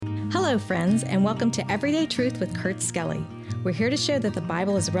Hello, friends, and welcome to Everyday Truth with Kurt Skelly. We're here to show that the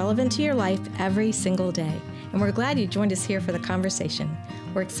Bible is relevant to your life every single day, and we're glad you joined us here for the conversation.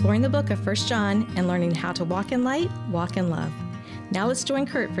 We're exploring the book of 1 John and learning how to walk in light, walk in love. Now let's join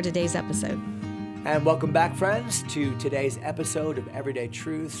Kurt for today's episode. And welcome back, friends, to today's episode of Everyday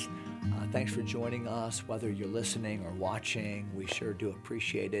Truth. Thanks for joining us, whether you're listening or watching. We sure do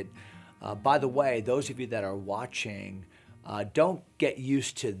appreciate it. By the way, those of you that are watching, don't get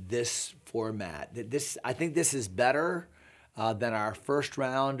used to this format. I think this is better than our first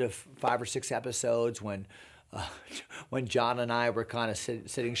round of 5 or 6 episodes when John and I were kind of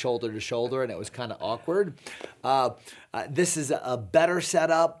sitting shoulder to shoulder and it was kind of awkward. This is a better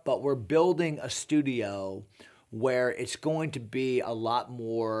setup, but we're building a studio where it's going to be a lot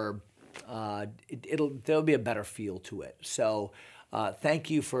more, there'll be a better feel to it. So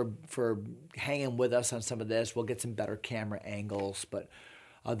thank you for hanging with us on some of this. We'll get some better camera angles, but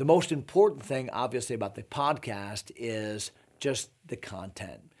the most important thing, obviously, about the podcast is just the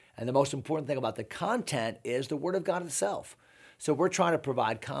content. And the most important thing about the content is the Word of God itself. So we're trying to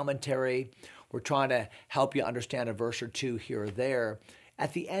provide commentary. We're trying to help you understand a verse or two here or there.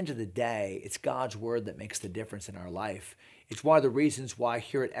 At the end of the day, it's God's Word that makes the difference in our life. It's one of the reasons why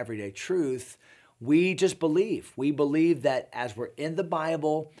here at Everyday Truth, we just believe. We believe that as we're in the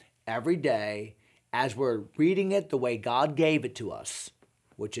Bible every day, as we're reading it the way God gave it to us,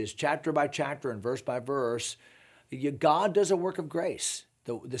 which is chapter by chapter and verse by verse, God does a work of grace.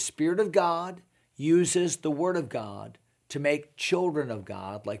 The Spirit of God uses the Word of God to make children of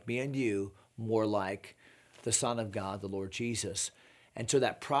God, like me and you, more like the Son of God, the Lord Jesus. And so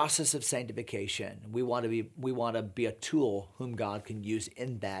that process of sanctification, we want to be a tool whom God can use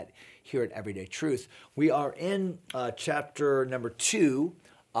in that here at Everyday Truth. We are in chapter number 2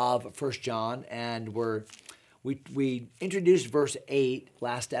 of 1 John, and we introduced verse 8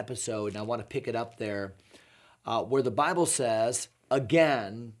 last episode, and I want to pick it up there, where the Bible says,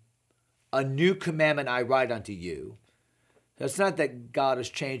 "Again, a new commandment I write unto you." It's not that God has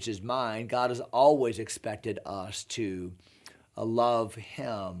changed his mind. God has always expected us to love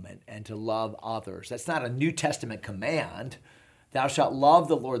him and to love others. That's not a New Testament command. Thou shalt love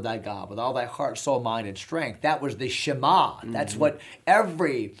the Lord thy God with all thy heart, soul, mind, and strength. That was the Shema. Mm-hmm. That's what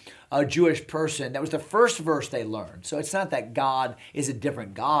every Jewish person, that was the first verse they learned. So it's not that God is a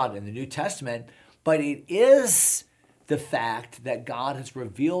different God in the New Testament, but it is the fact that God has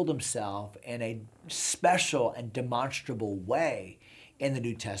revealed himself in a special and demonstrable way in the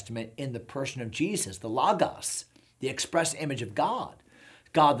New Testament in the person of Jesus, the Logos, the express image of God,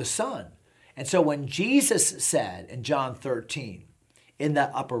 God the Son. And so when Jesus said in John 13, in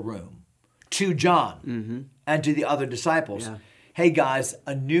that upper room, to John and to the other disciples, hey guys,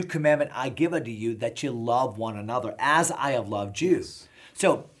 a new commandment I give unto you, that you love one another as I have loved you. Yes.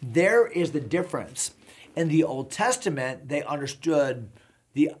 So there is the difference. In the Old Testament, they understood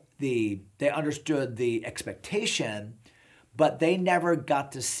the expectation, but they never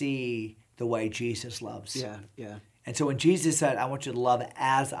got to see the way Jesus loves. Yeah. And so when Jesus said, I want you to love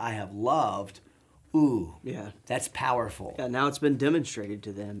as I have loved, that's powerful. Yeah, now it's been demonstrated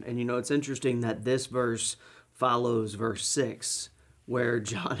to them. And it's interesting that this verse follows verse 6, where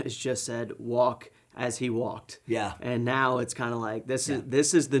John has just said, walk as he walked. Yeah. And now it's kind of like, this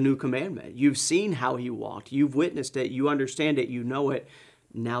is the new commandment. You've seen how he walked. You've witnessed it. You understand it. You know it.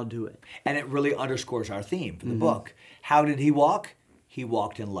 Now do it. And it really underscores our theme for the book. How did he walk? He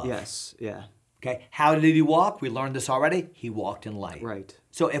walked in love. Yes, yeah. Okay, how did he walk? We learned this already. He walked in light. Right.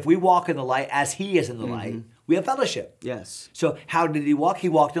 So if we walk in the light as he is in the light, we have fellowship. Yes. So how did he walk? He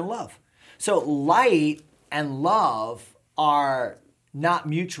walked in love. So light and love are not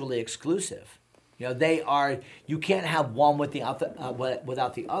mutually exclusive. They are. You can't have one without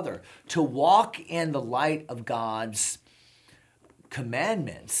the other. To walk in the light of God's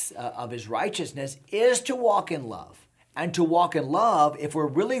commandments, of his righteousness, is to walk in love. And to walk in love, if we're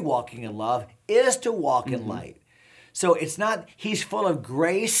really walking in love, is to walk in light. So it's not, he's full of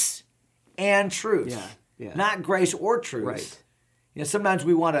grace and truth. Yeah. Not grace or truth. Right. Sometimes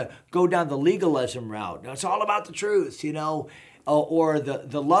we want to go down the legalism route. It's all about the truth, or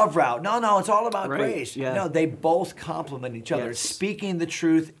the love route. No, it's all about grace. Yeah. No, they both complement each other. Yes. Speaking the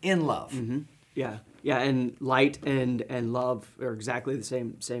truth in love. Yeah, and light and love are exactly the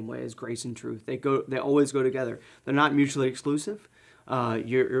same way as grace and truth. They always go together. They're not mutually exclusive.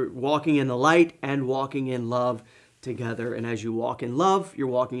 You're walking in the light and walking in love together. And as you walk in love, you're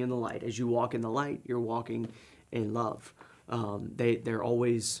walking in the light. As you walk in the light, you're walking in love. They're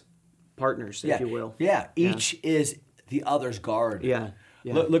always partners, if you will. Yeah, each is the other's guard. Yeah.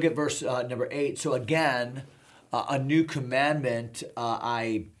 Look at verse number 8. So again, a new commandment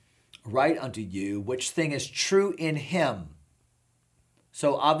I write unto you, which thing is true in him.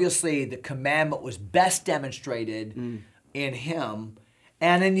 So obviously the commandment was best demonstrated in him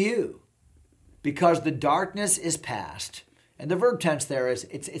and in you, because the darkness is past. And the verb tense there is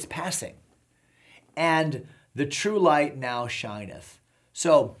it's passing. And the true light now shineth.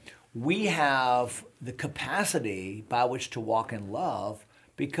 So we have the capacity by which to walk in love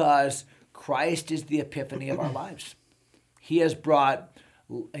because Christ is the epiphany of our lives. He has brought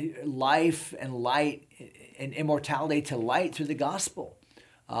life and light and immortality to light through the gospel.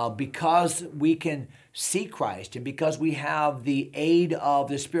 Because we can see Christ and because we have the aid of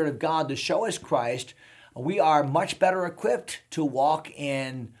the Spirit of God to show us Christ, we are much better equipped to walk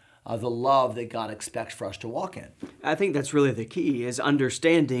in the love that God expects for us to walk in. I think that's really the key, is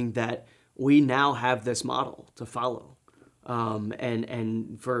understanding that we now have this model to follow.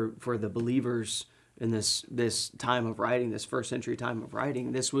 And for the believers in this time of writing, this first century time of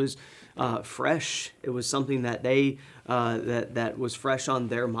writing, this was fresh. It was something that they that was fresh on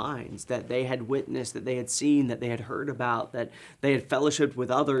their minds, that they had witnessed, that they had seen, that they had heard about, that they had fellowshiped with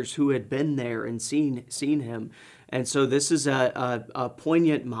others who had been there and seen him. And so this is a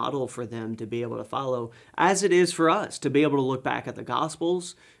poignant model for them to be able to follow, as it is for us to be able to look back at the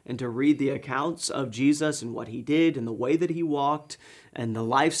Gospels and to read the accounts of Jesus and what he did and the way that he walked and the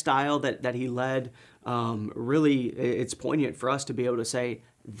lifestyle that he led. Really, it's poignant for us to be able to say,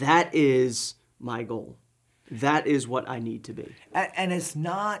 that is my goal. That is what I need to be. And it's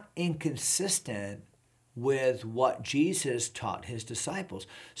not inconsistent with what Jesus taught his disciples.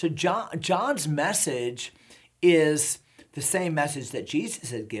 So John's message is the same message that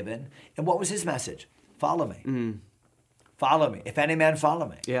Jesus had given. And what was his message? Follow me. Follow me. If any man follow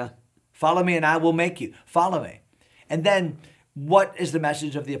me. Yeah. Follow me and I will make you. Follow me. And then what is the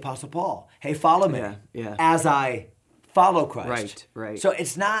message of the Apostle Paul? Hey, follow me as I follow Christ. Right. So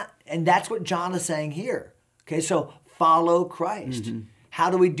it's not, and that's what John is saying here. Okay, so follow Christ. Mm-hmm. How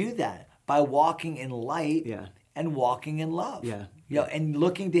do we do that? By walking in light and walking in love. Yeah. And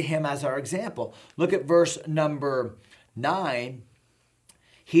looking to him as our example. Look at verse number 9.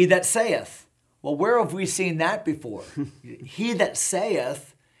 He that saith. Well, where have we seen that before? He that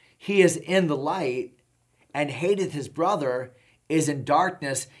saith he is in the light and hateth his brother is in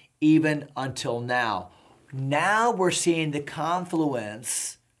darkness even until now. Now we're seeing the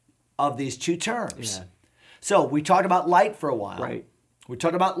confluence of these two terms. Yeah. So we talked about light for a while. Right. We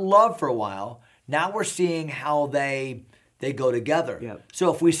talked about love for a while. Now we're seeing how they go together. Yep.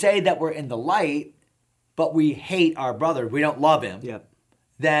 So if we say that we're in the light, but we hate our brother, we don't love him,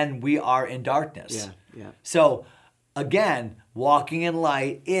 then we are in darkness. Yeah. So again, walking in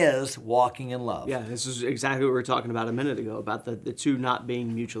light is walking in love. Yeah, this is exactly what we were talking about a minute ago, about the two not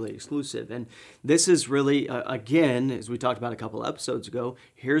being mutually exclusive. And this is really, again, as we talked about a couple episodes ago,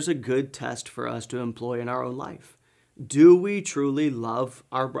 here's a good test for us to employ in our own life. Do we truly love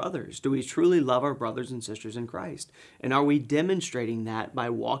our brothers? Do we truly love our brothers and sisters in Christ? And are we demonstrating that by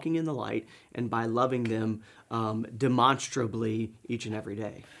walking in the light and by loving them demonstrably each and every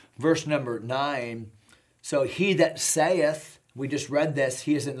day? Verse number 9, so he that saith, we just read this,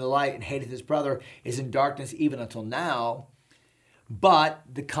 he is in the light and hateth his brother, is in darkness even until now. But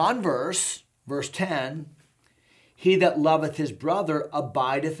the converse, verse 10, he that loveth his brother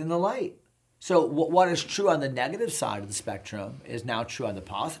abideth in the light. So what is true on the negative side of the spectrum is now true on the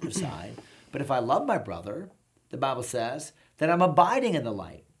positive side. But if I love my brother, the Bible says, that I'm abiding in the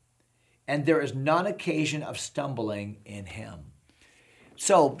light, and there is none occasion of stumbling in him.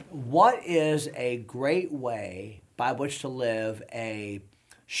 So what is a great way by which to live a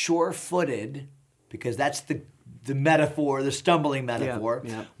sure-footed, because that's the metaphor, the stumbling metaphor.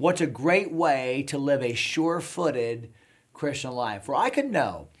 Yeah. What's a great way to live a sure-footed Christian life where I can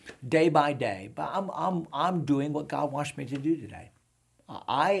know day by day, but I'm doing what God wants me to do today.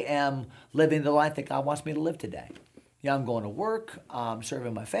 I am living the life that God wants me to live today. Yeah, I'm going to work, I'm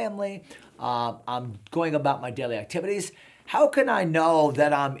serving my family, I'm going about my daily activities. How can I know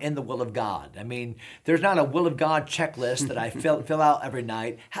that I'm in the will of God? I mean, there's not a will of God checklist that I fill out every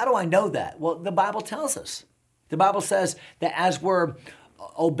night. How do I know that? Well, the Bible tells us. The Bible says that as we're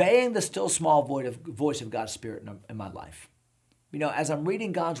obeying the still small voice of God's Spirit in my life, you know, as I'm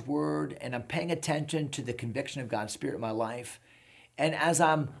reading God's Word and I'm paying attention to the conviction of God's Spirit in my life, and as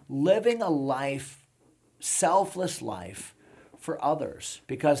I'm living a life, selfless life for others,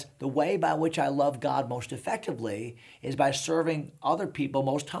 because the way by which I love God most effectively is by serving other people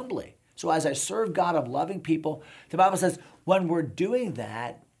most humbly. So as I serve God, I'm loving people. The Bible says when we're doing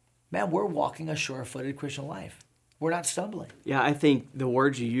that, man, we're walking a sure-footed Christian life. We're not stumbling. Yeah, I think the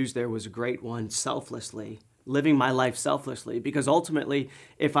word you used there was a great one, selflessly. living my life selflessly. Because ultimately,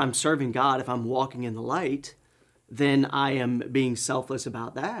 if I'm serving God, if I'm walking in the light, then I am being selfless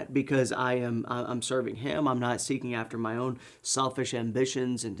about that because I'm serving Him. I'm not seeking after my own selfish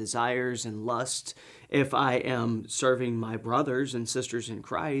ambitions and desires and lusts. If I am serving my brothers and sisters in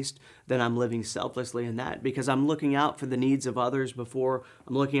Christ, then I'm living selflessly in that because I'm looking out for the needs of others before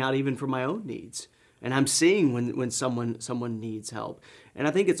I'm looking out even for my own needs. And I'm seeing when someone needs help. And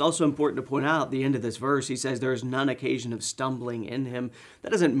I think it's also important to point out at the end of this verse, he says, there is none occasion of stumbling in him.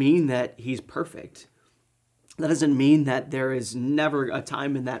 That doesn't mean that he's perfect. That doesn't mean that there is never a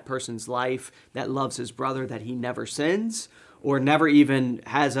time in that person's life that loves his brother that he never sins or never even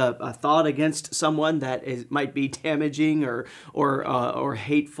has a thought against someone that might be damaging or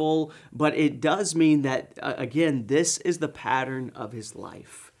hateful. But it does mean that, again, this is the pattern of his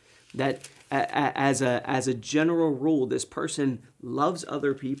life. That as a general rule, this person loves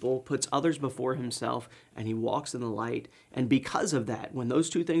other people, puts others before himself, and he walks in the light. And because of that, when those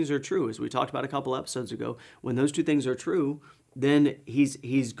two things are true, as we talked about a couple episodes ago, when those two things are true, then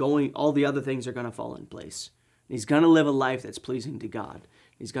he's going, all the other things are going to fall in place. He's going to live a life that's pleasing to God.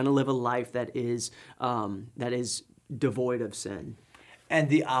 He's going to live a life that is devoid of sin. And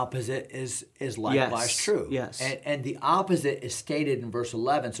the opposite is likewise true. Yes. And the opposite is stated in verse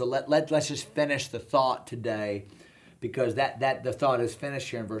 11. So let's just finish the thought today, because that the thought is finished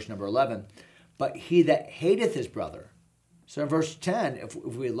here in verse number 11. But he that hateth his brother. So in verse 10, if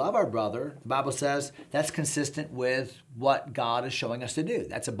we love our brother, the Bible says that's consistent with what God is showing us to do.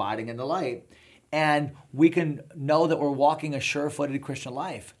 That's abiding in the light. And we can know that we're walking a sure-footed Christian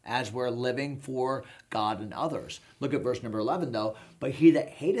life as we're living for God and others. Look at verse number 11, though. But he that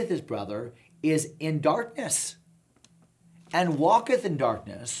hateth his brother is in darkness, and walketh in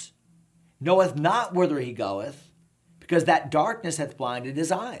darkness, knoweth not whither he goeth, because that darkness hath blinded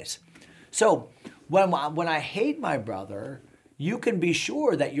his eyes. So when I hate my brother, you can be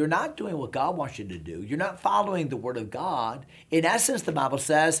sure that you're not doing what God wants you to do. You're not following the word of God. In essence, the Bible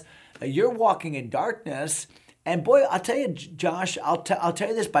says, you're walking in darkness. And boy, I'll tell you, Josh, I'll tell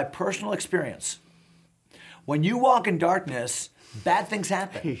you this by personal experience. When you walk in darkness, bad things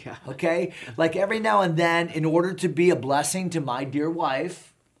happen, yeah. Okay? Like every now and then, in order to be a blessing to my dear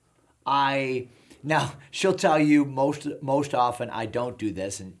wife, now she'll tell you most often I don't do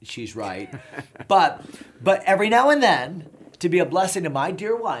this, and she's right. but every now and then, to be a blessing to my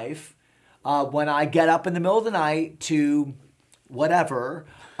dear wife, when I get up in the middle of the night to whatever,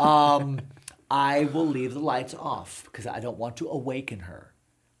 I will leave the lights off because I don't want to awaken her.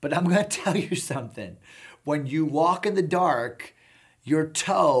 But I'm going to tell you something. When you walk in the dark, your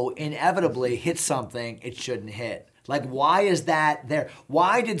toe inevitably hits something it shouldn't hit. Like, why is that there?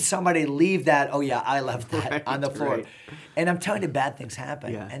 Why did somebody leave that? Oh, yeah, I left that on the floor. Right. And I'm telling you, bad things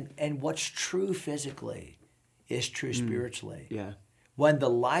happen. Yeah. And what's true physically is true spiritually. Yeah. When the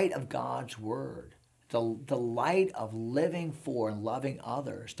light of God's word, the light of living for and loving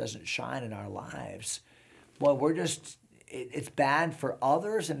others doesn't shine in our lives, well, it's bad for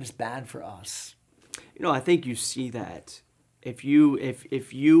others and it's bad for us. You know, I think you see that. If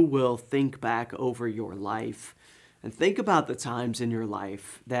you will think back over your life and think about the times in your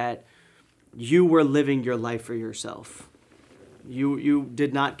life that you were living your life for yourself. You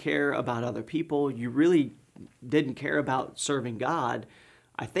did not care about other people. You really didn't care about serving God.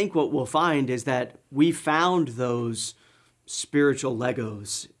 I think what we'll find is that we found those spiritual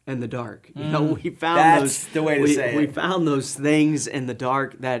Legos in the dark. You know, we found that's the way to say it. We found those things in the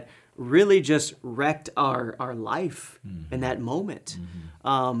dark that really just wrecked our life in that moment.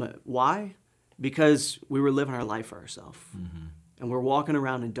 Why? Because we were living our life for ourselves. And we're walking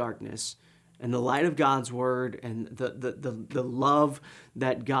around in darkness. And the light of God's word and the love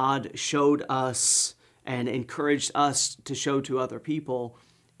that God showed us and encouraged us to show to other people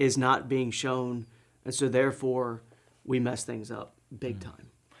is not being shown. And so therefore, we mess things up big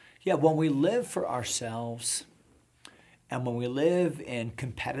time. Yeah, when we live for ourselves and when we live in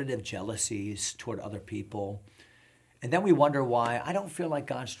competitive jealousies toward other people, and then we wonder why I don't feel like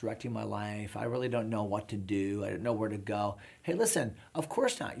God's directing my life. I really don't know what to do. I don't know where to go. Hey, listen, of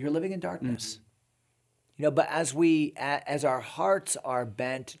course not. You're living in darkness. You know, but as our hearts are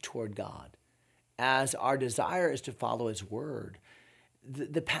bent toward God, as our desire is to follow his word,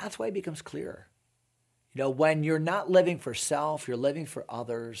 the pathway becomes clearer. You know, when you're not living for self, you're living for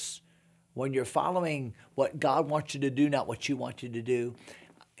others. When you're following what God wants you to do, not what you want you to do,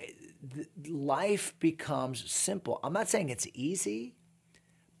 life becomes simple. I'm not saying it's easy,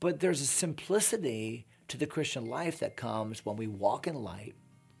 but there's a simplicity to the Christian life that comes when we walk in light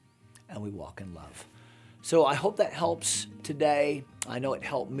and we walk in love. So I hope that helps today. I know it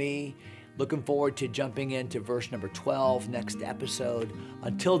helped me. Looking forward to jumping into verse number 12 next episode.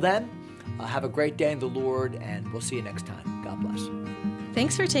 Until then, have a great day in the Lord, and we'll see you next time. God bless.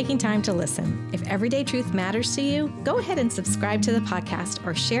 Thanks for taking time to listen. If Everyday Truth matters to you, go ahead and subscribe to the podcast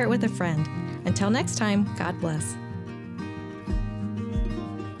or share it with a friend. Until next time, God bless.